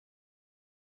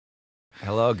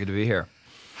Hello, good to be here.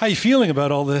 How you feeling about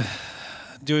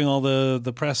doing all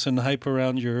the press and hype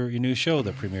around your new show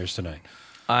that premieres tonight?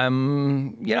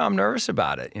 I'm nervous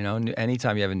about it. You know,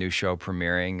 anytime you have a new show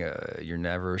premiering, you're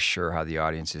never sure how the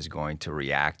audience is going to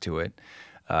react to it.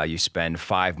 You spend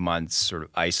 5 months sort of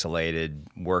isolated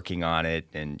working on it,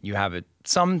 and you have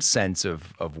some sense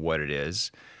of what it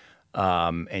is.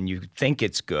 And you think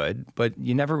it's good, but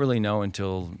you never really know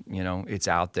until, it's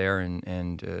out there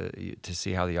and to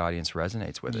see how the audience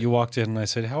resonates with it. You walked in and I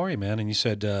said, "How are you, man?" And you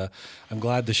said, "I'm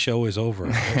glad the show is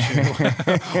over."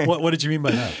 What did you mean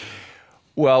by that?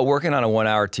 Well, working on a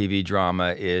 1-hour TV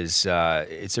drama is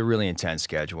it's a really intense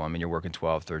schedule. I mean, you're working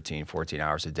 12, 13, 14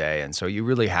 hours a day, and so you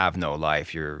really have no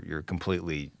life. You're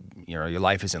completely, your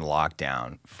life is in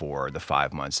lockdown for the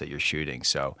 5 months that you're shooting.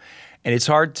 So, and it's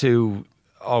hard to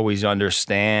always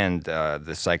understand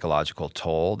the psychological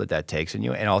toll that takes on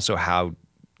you, and also how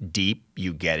deep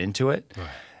you get into it. Right.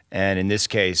 And in this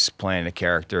case, playing a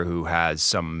character who has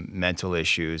some mental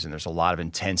issues, and there's a lot of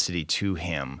intensity to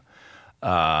him.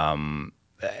 When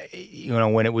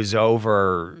it was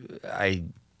over, I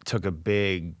took a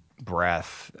big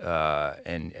breath,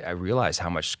 and I realized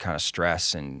how much kind of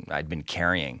stress and I'd been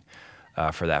carrying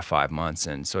for that 5 months.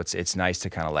 And so it's nice to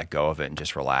kind of let go of it and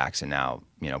just relax, and now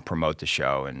promote the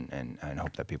show and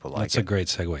hope that people like it. That's a great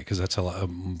segue, because that's a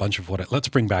bunch of let's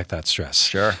bring back that stress.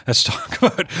 Sure. Let's talk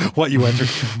about what you went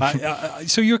through.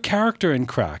 So your character in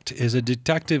Cracked is a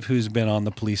detective who's been on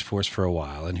the police force for a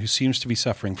while and who seems to be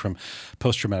suffering from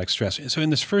post-traumatic stress. So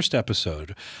in this first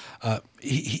episode,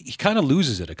 he kind of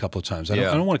loses it a couple of times. I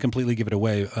don't want to completely give it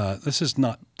away. This is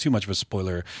not too much of a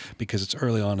spoiler because it's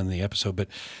early on in the episode, but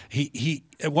he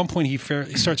at one point he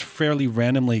starts fairly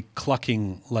randomly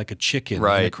clucking like a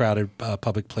chicken in a crowded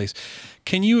public place.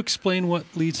 Can you explain what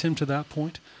leads him to that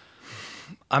point?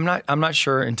 I'm not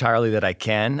sure entirely that I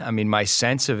can. I mean, my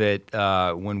sense of it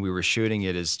when we were shooting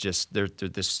it is just there's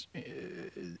this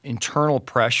internal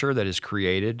pressure that is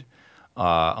created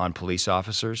on police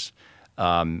officers,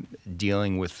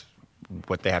 dealing with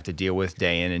what they have to deal with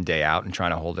day in and day out, and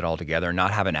trying to hold it all together and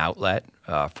not have an outlet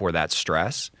for that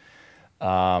stress.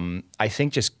 I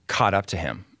think just caught up to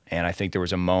him. And I think there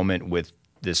was a moment with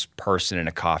this person in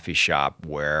a coffee shop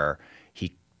where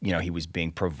he was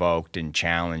being provoked and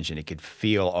challenged, and he could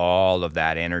feel all of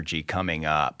that energy coming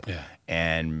up,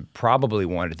 and probably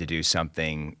wanted to do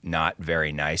something not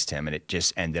very nice to him, and it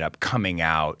just ended up coming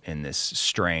out in this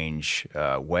strange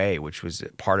way, which was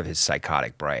part of his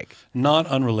psychotic break. Not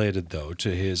unrelated, though, to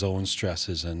his own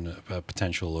stresses and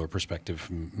potential or prospective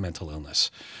mental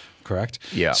illness, correct?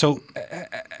 Yeah. So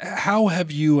how have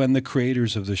you and the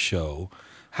creators of the show,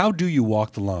 how do you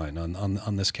walk the line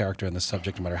on this character and this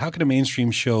subject matter? How can a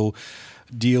mainstream show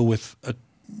deal with a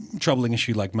troubling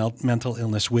issue like mental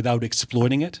illness without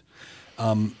exploiting it,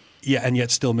 and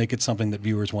yet still make it something that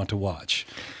viewers want to watch?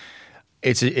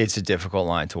 It's a difficult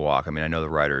line to walk. I mean, I know the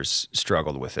writers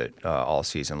struggled with it all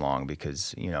season long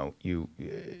because you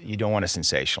don't want to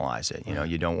sensationalize it.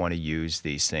 You don't want to use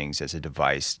these things as a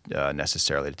device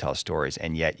necessarily to tell stories,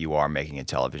 and yet you are making a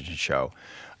television show.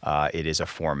 It is a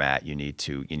format. You need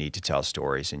to tell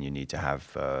stories, and you need to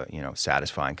have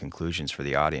satisfying conclusions for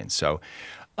the audience. So,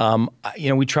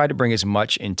 we tried to bring as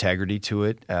much integrity to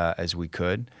it as we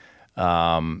could.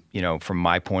 From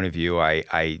my point of view,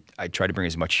 I tried to bring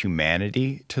as much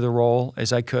humanity to the role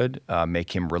as I could,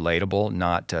 make him relatable,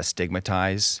 not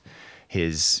stigmatize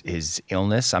his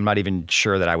illness. I'm not even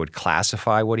sure that I would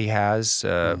classify what he has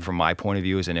from my point of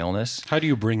view as an illness. How do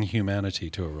you bring humanity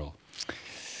to a role?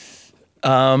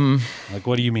 Like,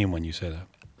 what do you mean when you say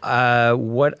that?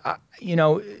 What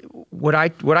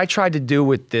I tried to do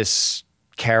with this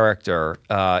character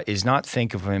is not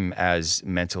think of him as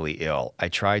mentally ill. I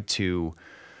tried to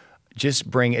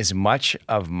just bring as much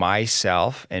of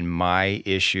myself and my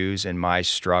issues and my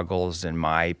struggles and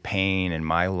my pain and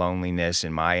my loneliness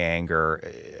and my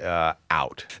anger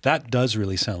out. That does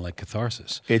really sound like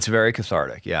catharsis. It's very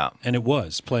cathartic, yeah. And it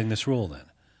was playing this role then.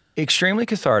 Extremely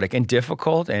cathartic and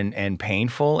difficult and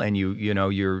painful, and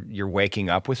you're waking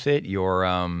up with it.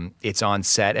 It's on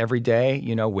set every day,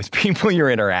 with people you're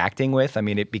interacting with. I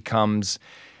mean,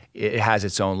 it has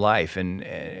its own life,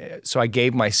 and so I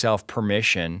gave myself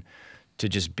permission to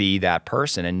just be that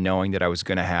person, and knowing that I was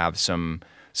going to have some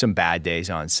bad days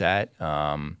on set.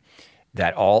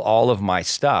 That all of my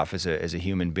stuff as a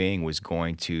human being was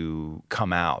going to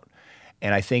come out,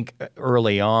 and I think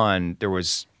early on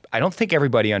I don't think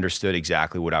everybody understood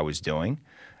exactly what I was doing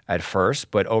at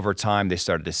first, but over time they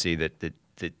started to see that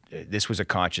this was a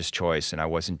conscious choice, and I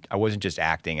wasn't just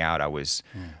acting out. I was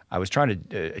trying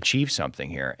to achieve something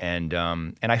here, and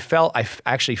I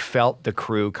actually felt the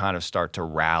crew kind of start to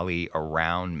rally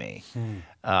around me.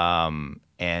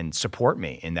 And support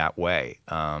me in that way.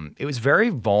 It was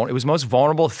it was the most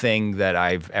vulnerable thing that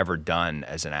I've ever done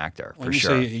as an actor, for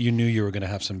sure. When you say you knew you were going to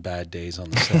have some bad days on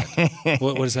the set,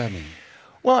 what does that mean?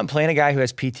 Well, I'm playing a guy who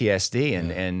has PTSD,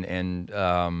 and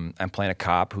I'm playing a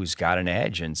cop who's got an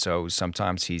edge, and so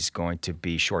sometimes he's going to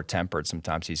be short-tempered,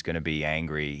 sometimes he's going to be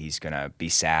angry, he's going to be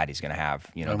sad, he's going to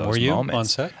have those moments. Were you on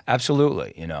set?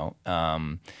 Absolutely,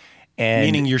 and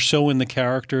meaning you're so in the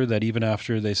character that even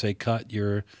after they say cut,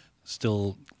 you're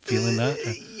still feeling that?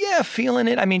 Yeah, feeling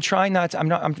it. I mean,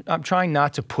 I'm trying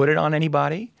not to put it on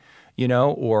anybody,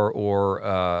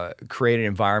 or create an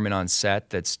environment on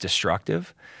set that's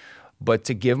destructive, but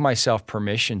to give myself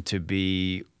permission to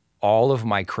be all of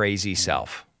my crazy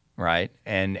self, right?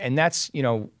 And that's,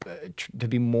 to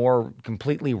be more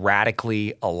completely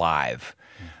radically alive.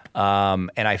 And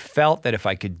I felt that if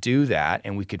I could do that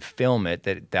and we could film it,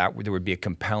 that there would be a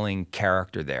compelling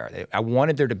character there. I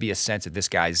wanted there to be a sense that this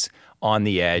guy's on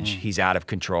the edge, he's out of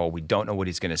control, we don't know what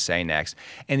he's going to say next.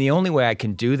 And the only way I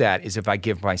can do that is if I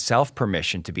give myself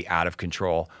permission to be out of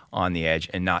control, on the edge,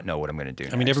 and not know what I'm going to do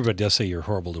next. I mean, everybody does say you're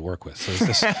horrible to work with, so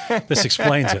this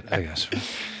explains it, I guess.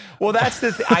 Well, that's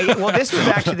the well, this was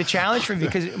actually the challenge for me,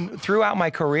 because throughout my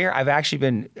career, I've actually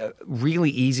been really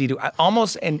easy to,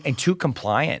 almost and too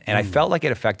compliant, and I felt like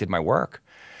it affected my work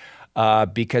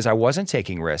because I wasn't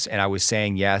taking risks, and I was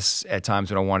saying yes at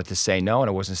times when I wanted to say no, and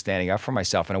I wasn't standing up for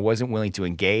myself, and I wasn't willing to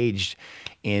engage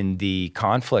in the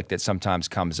conflict that sometimes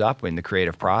comes up in the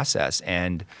creative process,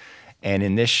 and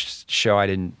in this show, I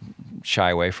didn't shy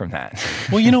away from that.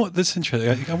 Well, this is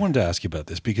interesting. I wanted to ask you about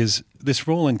this because this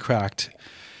role in Cracked.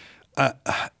 I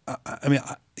mean,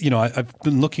 I've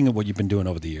been looking at what you've been doing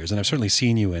over the years, and I've certainly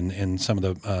seen you in some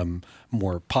of the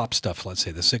more pop stuff, let's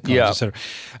say, the sitcoms, et cetera.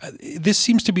 This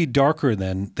seems to be darker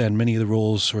than many of the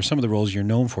roles, or some of the roles you're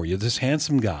known for. You're this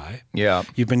handsome guy. Yeah.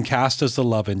 You've been cast as the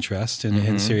love interest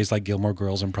in series like Gilmore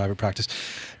Girls and Private Practice.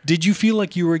 Did you feel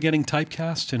like you were getting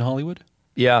typecast in Hollywood?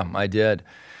 Yeah, I did.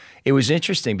 It was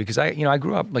interesting because I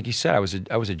grew up, like you said,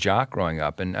 I was a jock growing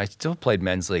up, and I still played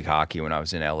men's league hockey when I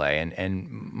was in LA. And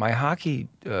my hockey,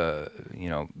 my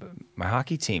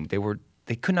hockey team, they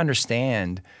couldn't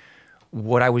understand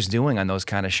what I was doing on those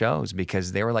kind of shows,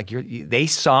 because they were like, they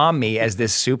saw me as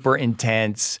this super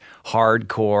intense,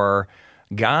 hardcore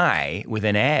guy with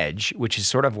an edge, which is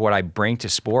sort of what I bring to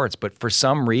sports. But for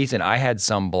some reason, I had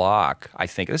some block. I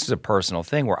think this is a personal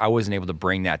thing where I wasn't able to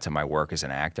bring that to my work as an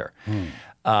actor.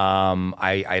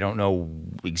 I don't know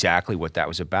exactly what that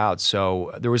was about.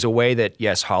 So there was a way that,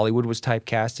 yes, Hollywood was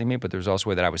typecasting me, but there was also a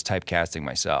way that I was typecasting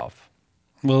myself.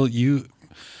 Well, you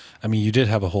did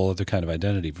have a whole other kind of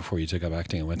identity before you took up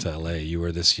acting and went to LA. You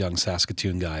were this young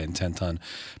Saskatoon guy intent on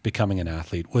becoming an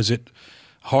athlete. Was it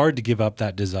hard to give up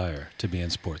that desire to be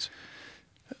in sports?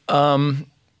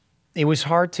 It was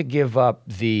hard to give up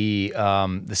the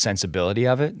sensibility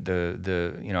of it.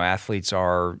 Athletes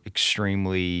are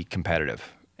extremely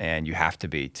competitive, and you have to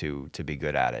be to be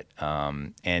good at it.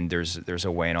 And there's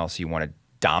a way, and also you want to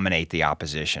dominate the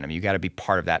opposition. I mean, you got to be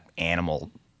part of that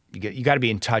animal. You got to be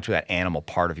in touch with that animal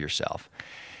part of yourself.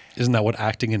 Isn't that what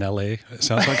acting in LA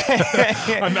sounds like?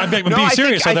 I'm being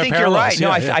serious. I think you're right. No,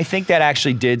 I think that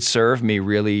actually did serve me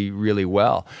really, really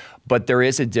well. But there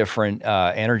is a different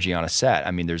energy on a set.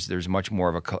 I mean, there's much more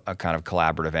of a kind of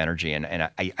collaborative energy, and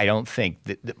I don't think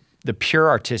that the pure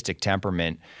artistic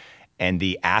temperament and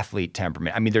the athlete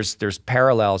temperament. I mean, there's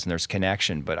parallels and there's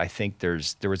connection, but I think there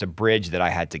was a bridge that I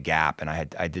had to gap, and I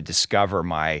had to discover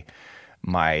my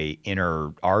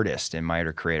inner artist and my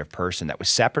inner creative person that was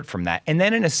separate from that. And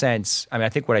then in a sense, I mean, I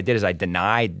think what I did is I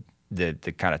denied the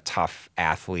kind of tough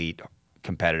athlete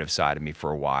competitive side of me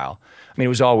for a while. I mean, it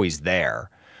was always there.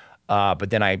 But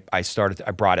then I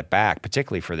brought it back,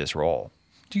 particularly for this role.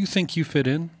 Do you think you fit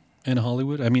in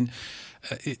Hollywood? I mean,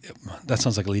 that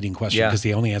sounds like a leading question because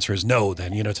the only answer is no.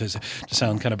 Then to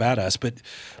sound kind of badass, but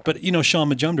Sean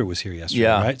Majumder was here yesterday,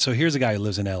 right? So here's a guy who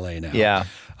lives in L.A. now,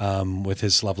 with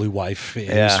his lovely wife.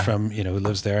 He's from who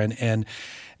lives there, and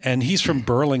he's from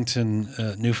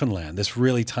Burlington, Newfoundland, this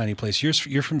really tiny place.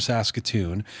 You're from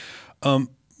Saskatoon.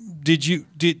 Did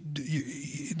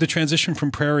the transition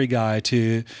from prairie guy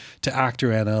to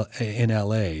actor in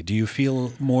LA, do you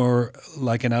feel more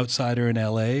like an outsider in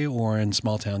LA or in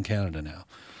small town Canada now?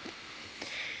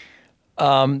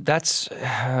 I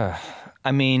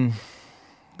mean,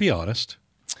 be honest.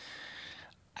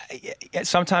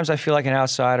 Sometimes I feel like an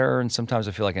outsider, and sometimes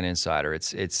I feel like an insider.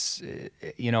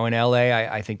 In LA,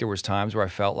 I think there was times where I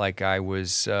felt like I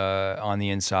was on the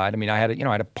inside. I mean, I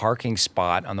had a parking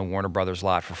spot on the Warner Brothers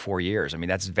lot for 4 years. I mean,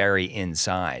 that's very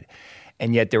inside.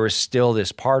 And yet there was still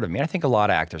this part of me. I think a lot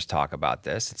of actors talk about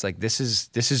this. It's like this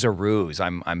is a ruse.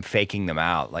 I'm faking them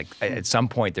out. Like at some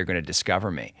point they're going to discover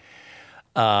me.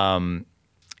 To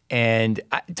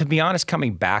be honest,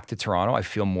 coming back to Toronto, I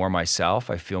feel more myself.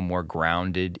 I feel more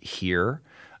grounded here,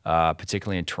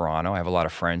 particularly in Toronto. I have a lot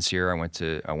of friends here. I went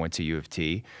to U of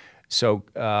T. So,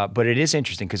 but it is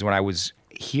interesting because when I was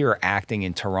here acting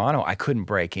in Toronto, I couldn't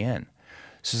break in.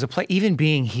 So even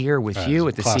being here with you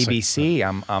at the CBC,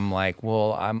 I'm like,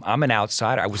 well, I'm an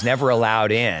outsider. I was never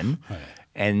allowed in,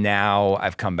 and now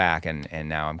I've come back, and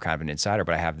now I'm kind of an insider.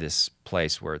 But I have this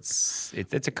place where it's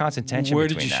a constant tension. Where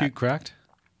did you shoot Cracked?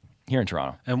 Here in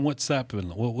Toronto. And what's that been?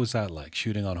 What was that like,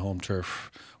 shooting on home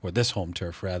turf, or this home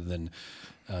turf, rather than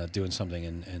doing something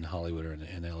in Hollywood or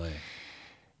in LA?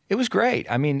 It was great.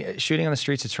 I mean, shooting on the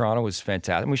streets of Toronto was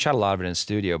fantastic. We shot a lot of it in the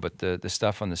studio, but the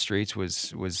stuff on the streets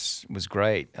was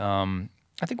great. I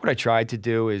think what I tried to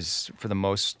do is, for the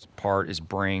most part, is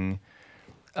bring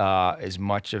as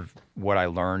much of what I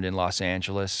learned in Los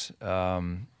Angeles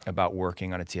about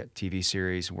working on a TV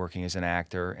series, working as an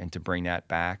actor, and to bring that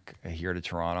back here to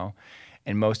Toronto.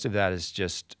 And most of that is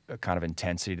just a kind of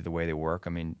intensity to the way they work.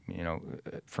 I mean,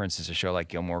 for instance, a show like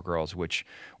Gilmore Girls, which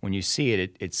when you see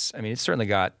it, it's certainly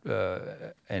got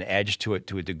an edge to it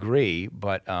to a degree,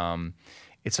 but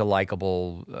it's a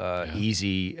likable,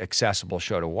 easy, accessible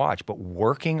show to watch. But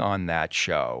working on that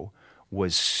show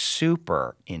was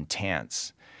super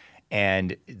intense.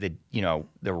 And the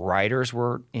writers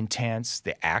were intense,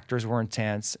 the actors were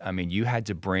intense. I mean, you had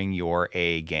to bring your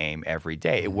A game every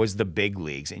day. It was the big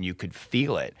leagues, and you could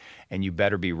feel it, and you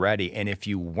better be ready. And if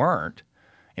you weren't,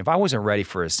 if I wasn't ready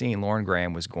for a scene, Lauren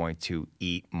Graham was going to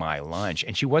eat my lunch,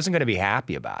 and she wasn't going to be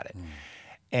happy about it.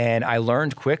 And I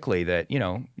learned quickly that,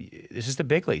 this is the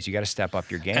big leagues. You got to step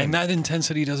up your game. And that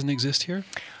intensity doesn't exist here?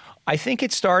 I think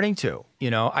it's starting to.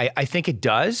 I think it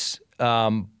does.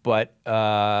 But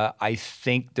I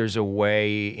think there's a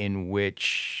way in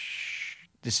which,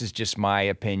 this is just my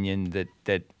opinion,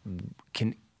 that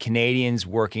Canadians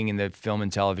working in the film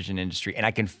and television industry, and I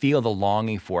can feel the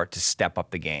longing for it to step up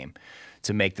the game,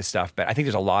 to make the stuff better. I think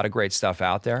there's a lot of great stuff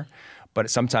out there, but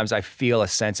sometimes I feel a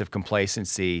sense of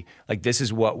complacency, like this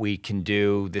is what we can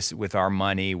do, this with our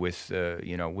money, with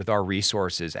with our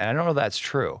resources, and I don't know if that's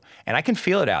true. And I can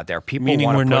feel it out there. People want to push it.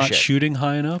 Meaning we're not shooting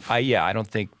high enough? Yeah, I don't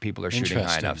think people are shooting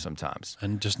high enough sometimes,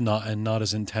 and just not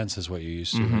as intense as what you're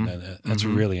used to. And that's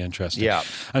really interesting. Yeah,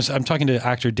 I'm talking to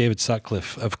actor David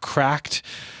Sutcliffe of Cracked.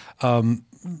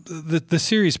 The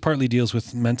series partly deals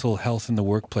with mental health in the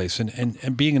workplace,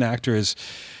 and being an actor is,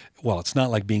 well, it's not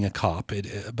like being a cop,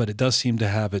 but it does seem to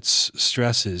have its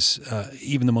stresses.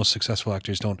 Even the most successful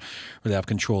actors don't really have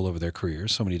control over their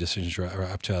careers. So many decisions are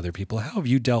up to other people. How have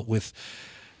you dealt with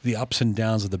the ups and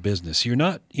downs of the business? You're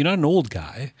not an old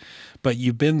guy, but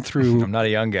you've been through. I'm not a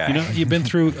young guy. You've been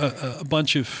through a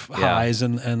bunch of highs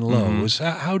and lows.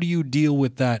 How do you deal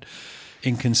with that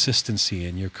inconsistency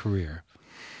in your career?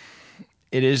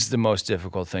 It is the most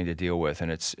difficult thing to deal with,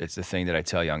 and it's the thing that I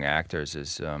tell young actors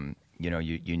is.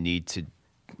 You need to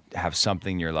have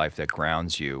something in your life that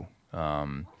grounds you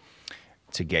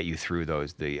to get you through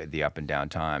the up and down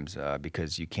times,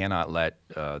 because you cannot let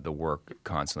the work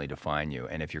constantly define you.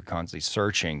 And if you're constantly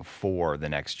searching for the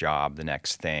next job, the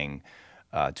next thing,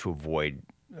 to avoid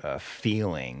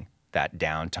feeling that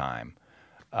downtime,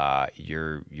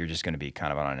 you're just going to be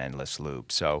kind of on an endless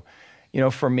loop. So,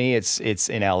 for me, it's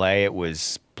in LA. It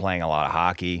was playing a lot of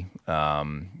hockey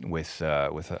with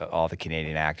all the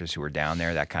Canadian actors who were down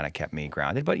there. That kind of kept me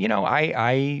grounded. But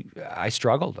I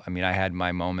struggled. I mean, I had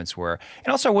my moments where,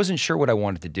 and also I wasn't sure what I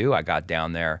wanted to do. I got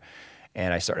down there,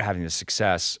 and I started having the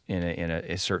success in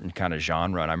a certain kind of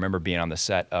genre. And I remember being on the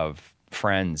set of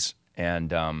Friends and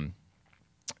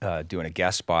doing a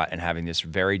guest spot and having this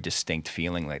very distinct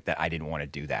feeling like that I didn't want to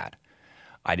do that.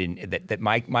 I didn't, that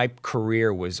my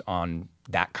career was on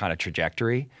that kind of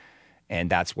trajectory, and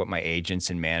that's what my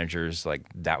agents and managers, like,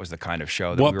 that was the kind of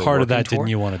show that we were What part of that toward. didn't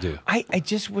you want to do? I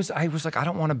was like, I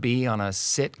don't want to be on a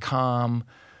sitcom,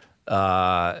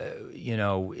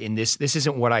 in this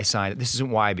isn't what I signed, this isn't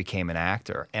why I became an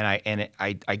actor. And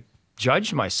I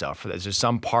judged myself for that. There's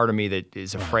some part of me that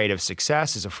is afraid of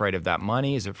success, is afraid of that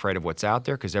money, is afraid of what's out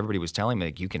there, because everybody was telling me,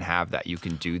 like, you can have that, you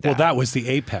can do that. Well, that was the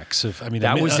apex of,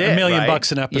 that was $1 million right?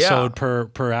 bucks an episode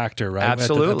per actor, right?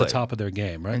 Absolutely. At the top of their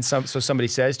game, right? And so somebody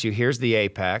says to you, here's the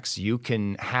apex, you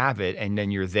can have it, and then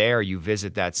you're there, you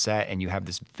visit that set, and you have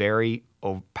this very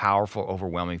powerful,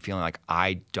 overwhelming feeling like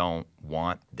I don't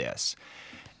want this.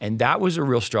 And that was a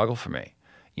real struggle for me,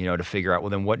 you know, to figure out,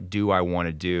 well, then what do I want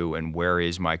to do and where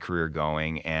is my career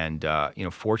going? And, you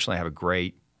know, fortunately, I have a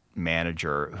great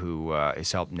manager who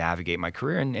has helped navigate my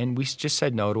career. And we just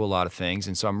said no to a lot of things.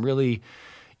 And so I'm really,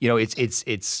 you know, it's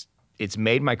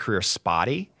made my career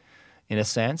spotty in a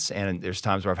sense. And there's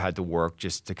times where I've had to work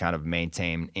just to kind of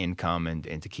maintain income and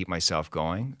to keep myself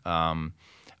going.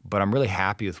 But I'm really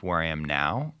happy with where I am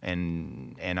now,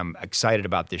 and I'm excited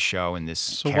about this show and this.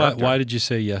 So why did you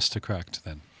say yes to Cracked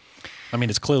then? I mean,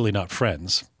 it's clearly not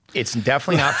Friends. It's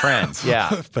definitely not Friends,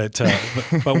 yeah.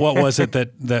 but what was it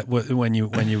that when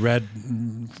you read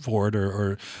for it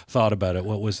or thought about it,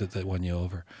 what was it that won you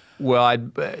over? Well,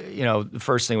 you know, the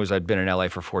first thing was I'd been in LA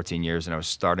for 14 years, and I was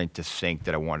starting to think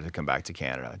that I wanted to come back to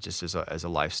Canada just as a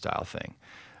lifestyle thing.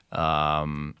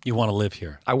 You want to live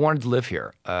here? I wanted to live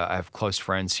here. I have close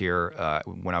friends here.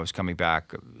 When I was coming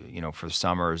back, you know, for the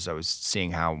summers, I was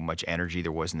seeing how much energy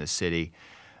there was in the city,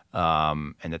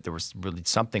 and that there was really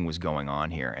something was going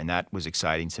on here, and that was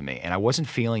exciting to me. And I wasn't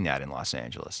feeling that in Los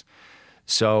Angeles.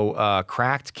 So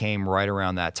Cracked came right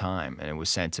around that time, and it was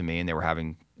sent to me, and they were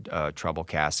having trouble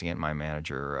casting it. My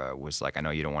manager was like, I know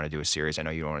you don't want to do a series. I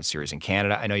know you don't want a series in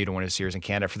Canada. I know you don't want a series in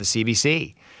Canada for the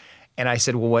CBC. And I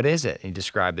said, well, what is it? And he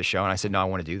described the show, and I said, no, I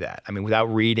want to do that. I mean, without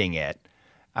reading it,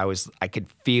 I could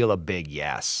feel a big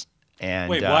yes. And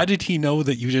wait, why did he know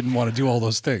that you didn't want to do all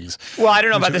those things? Well, I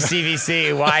don't know about the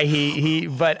CBC, why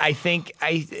but I think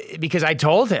because I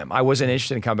told him I wasn't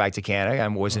interested in coming back to Canada. I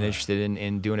wasn't interested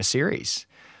in doing a series.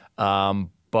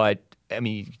 But I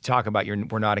mean, you talk about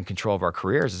we're not in control of our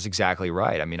careers. It's exactly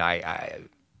right. I mean,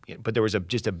 but there was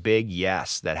just a big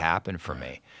yes that happened for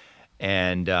me.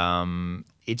 And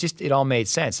it all made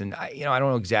sense. And I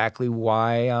don't know exactly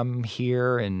why I'm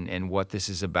here and what this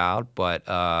is about, but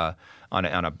on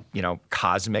a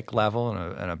cosmic level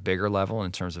and a bigger level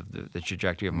in term of the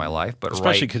trajectory of my life. But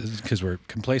especially because we're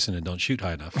complacent and don't shoot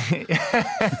high enough.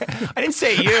 I didn't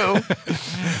say you.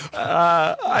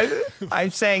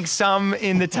 I'm saying some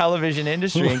in the television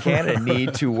industry in Canada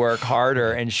need to work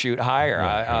harder and shoot higher.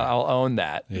 Right, I'll own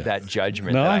that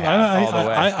judgment. No, that I have all the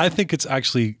way. I think it's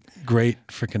actually great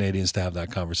for Canadians to have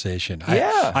that conversation.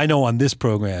 I know on this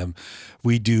program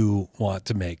we do want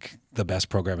to make the best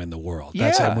program in the world.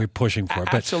 That's and we're pushing for it.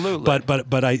 But, absolutely.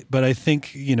 But I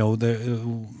think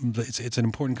it's an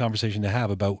important conversation to have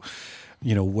about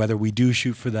whether we do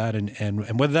shoot for that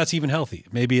and whether that's even healthy.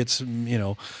 Maybe it's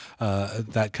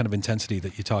that kind of intensity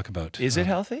that you talk about. Is it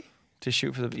healthy to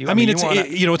shoot for the?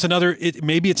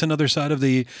 Maybe it's another side of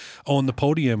the on the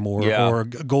podium or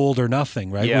gold or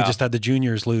nothing, right? Yeah. We just had the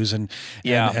juniors lose and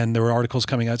there were articles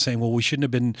coming out saying, well, we shouldn't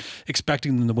have been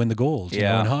expecting them to win the gold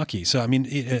in hockey. So I mean,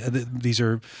 these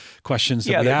are questions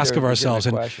that we ask of ourselves,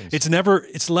 and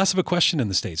it's less of a question in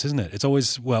the States, isn't it? It's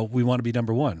always, well, we want to be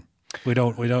number one. We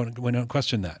don't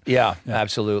question that. Yeah,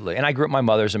 absolutely. And I grew up, my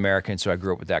mother's American, so I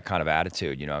grew up with that kind of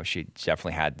attitude. She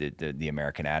definitely had the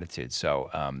American attitude. So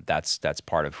that's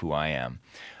part of who I am.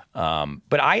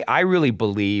 But I really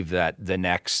believe that the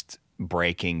next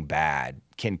Breaking Bad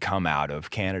can come out of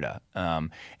Canada, and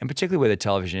particularly where the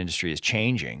television industry is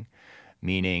changing,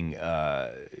 meaning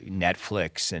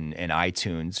Netflix and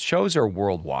iTunes. Shows are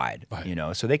worldwide,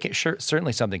 right. So they can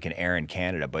certainly something can air in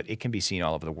Canada, but it can be seen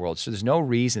all over the world. So there's no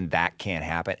reason that can't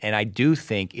happen. And I do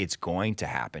think it's going to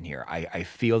happen here. I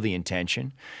feel the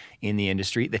intention in the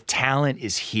industry. The talent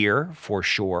is here for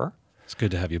sure. It's good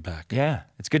to have you back. Yeah,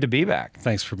 it's good to be back.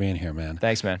 Thanks for being here, man.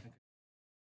 Thanks, man.